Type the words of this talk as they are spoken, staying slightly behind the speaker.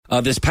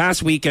This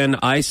past weekend,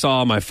 I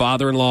saw my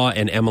father-in-law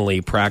and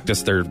Emily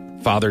practice their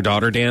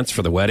father-daughter dance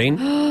for the wedding.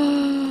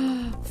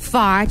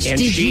 Fotsch, And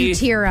did you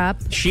tear up?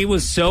 She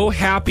was so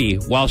happy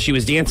while she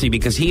was dancing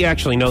because he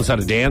actually knows how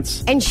to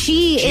dance. And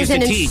she is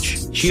an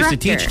instructor. She used to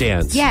teach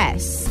dance.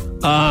 Yes.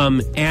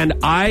 And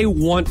I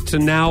want to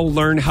now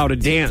learn how to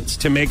dance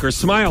to make her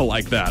smile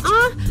like that.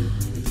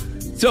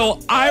 So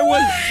I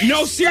was...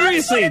 No,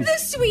 seriously. That's one of the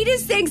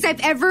sweetest things I've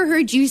ever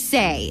heard you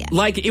say.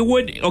 Like, it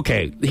would...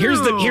 Okay,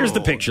 here's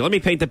the picture. Let me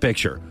paint the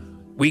picture.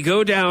 We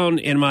go down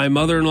in my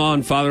mother-in-law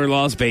and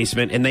father-in-law's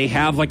basement, and they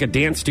have like a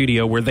dance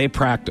studio where they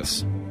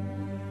practice.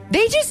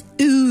 They just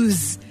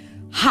ooze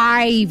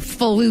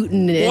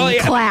highfalutin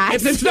in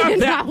class. It's not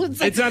that.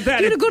 It's not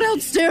that. You want to go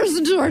downstairs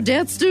into our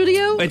dance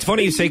studio? It's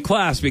funny you say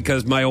class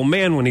because my old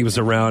man, when he was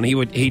around,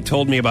 he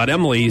told me about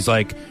Emily. He's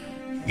like,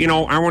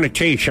 I want to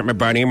tell you something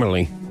about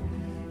Emily.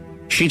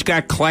 She's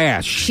got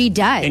class. She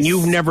does. And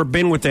you've never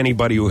been with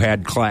anybody who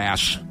had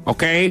class,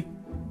 okay?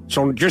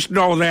 So just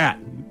know that.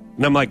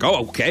 And I'm like,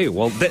 oh, okay.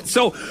 Well, yes,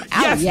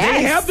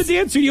 they have the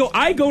dance studio.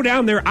 I go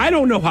down there. I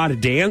don't know how to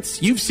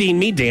dance. You've seen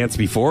me dance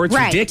before. It's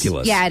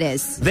ridiculous. Yeah, it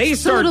is. They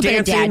start dancing. Bit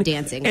of dad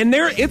dancing. And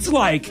they're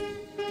like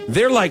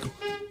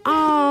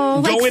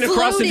going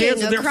across the dance.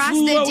 They're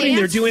floating.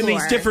 They're doing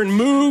these different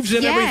moves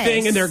and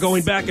everything. And they're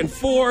going back and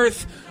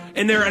forth.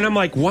 And I'm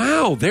like,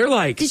 wow, they're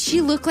like... Does she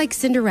look like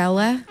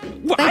Cinderella?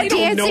 Well, I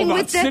don't know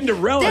about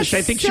Cinderella. I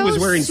think she was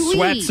wearing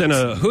sweats and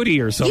a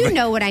hoodie or something. You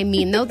know what I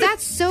mean, though.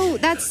 That's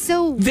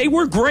so... They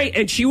were great,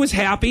 and she was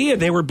happy,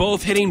 and they were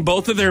both hitting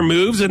both of their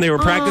moves, and they were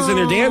practicing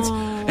their dance.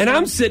 And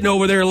I'm sitting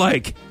over there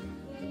like...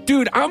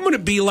 Dude, I'm going to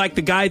be like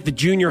the guy at the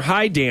junior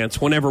high dance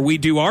whenever we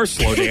do our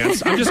slow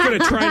dance. I'm just going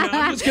to try not...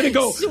 I'm just going to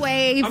go...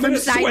 Sway I'm going to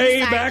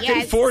sway back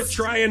and forth,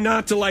 trying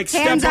not to, Hands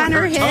step on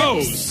her hips.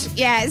 toes.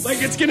 Yes.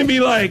 Like, it's going to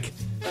be like...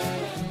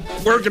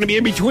 We're going to be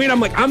in between. I'm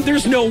like,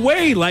 there's no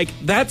way. Like,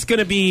 that's going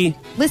to be...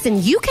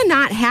 Listen, you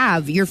cannot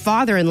have your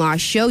father-in-law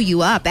show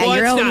you up at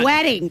your own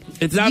wedding.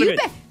 It's not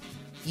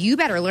you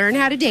better learn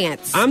how to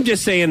dance. I'm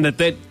just saying that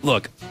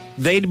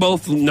they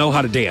both know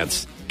how to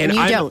dance. And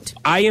you don't.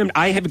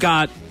 I've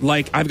got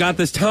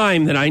this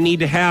time that I need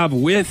to have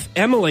with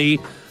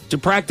Emily to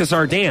practice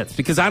our dance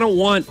because I don't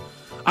want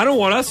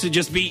us to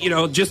just be,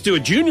 just do a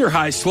junior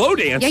high slow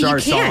dance to our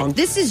song.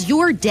 This is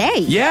your day.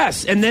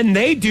 Yes, and then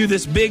they do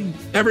this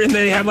and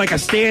they have like a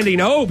standing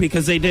O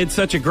because they did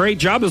such a great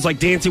job. It was like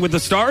Dancing with the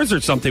Stars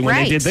or something when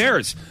they did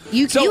theirs.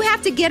 You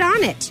have to get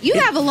on it. You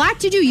have a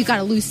lot to do. You got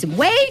to lose some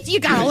weight. You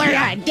got to learn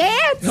how to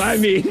dance. I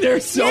mean,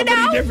 there's so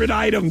many different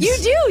items. You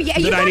do. Yeah,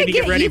 you got to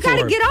get ready. You got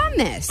to get on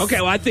this. Okay,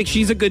 well, I think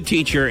she's a good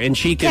teacher, and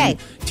she can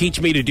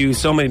teach me to do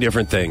so many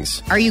different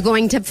things. Are you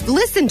going to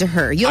listen to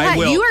her? I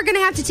will. You are going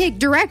to have to take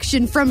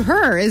direction from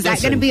her. Is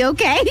that going to be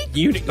okay?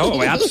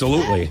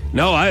 Absolutely.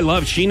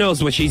 No, she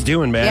knows what she's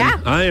doing, man.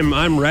 Yeah.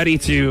 I'm ready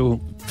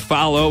to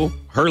follow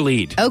her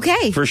lead.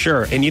 Okay. For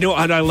sure. And you know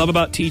what I love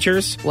about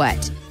teachers?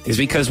 What? Is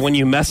because when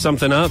you mess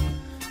something up,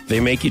 they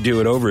make you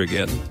do it over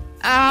again.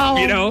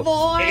 Oh,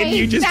 boy. And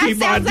you just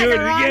keep on doing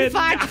it again.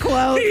 Fotsch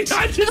quote.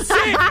 I'm just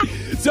saying.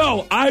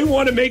 So I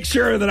want to make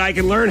sure that I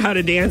can learn how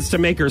to dance to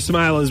make her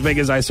smile as big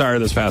as I saw her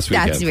this past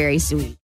weekend. That's very sweet.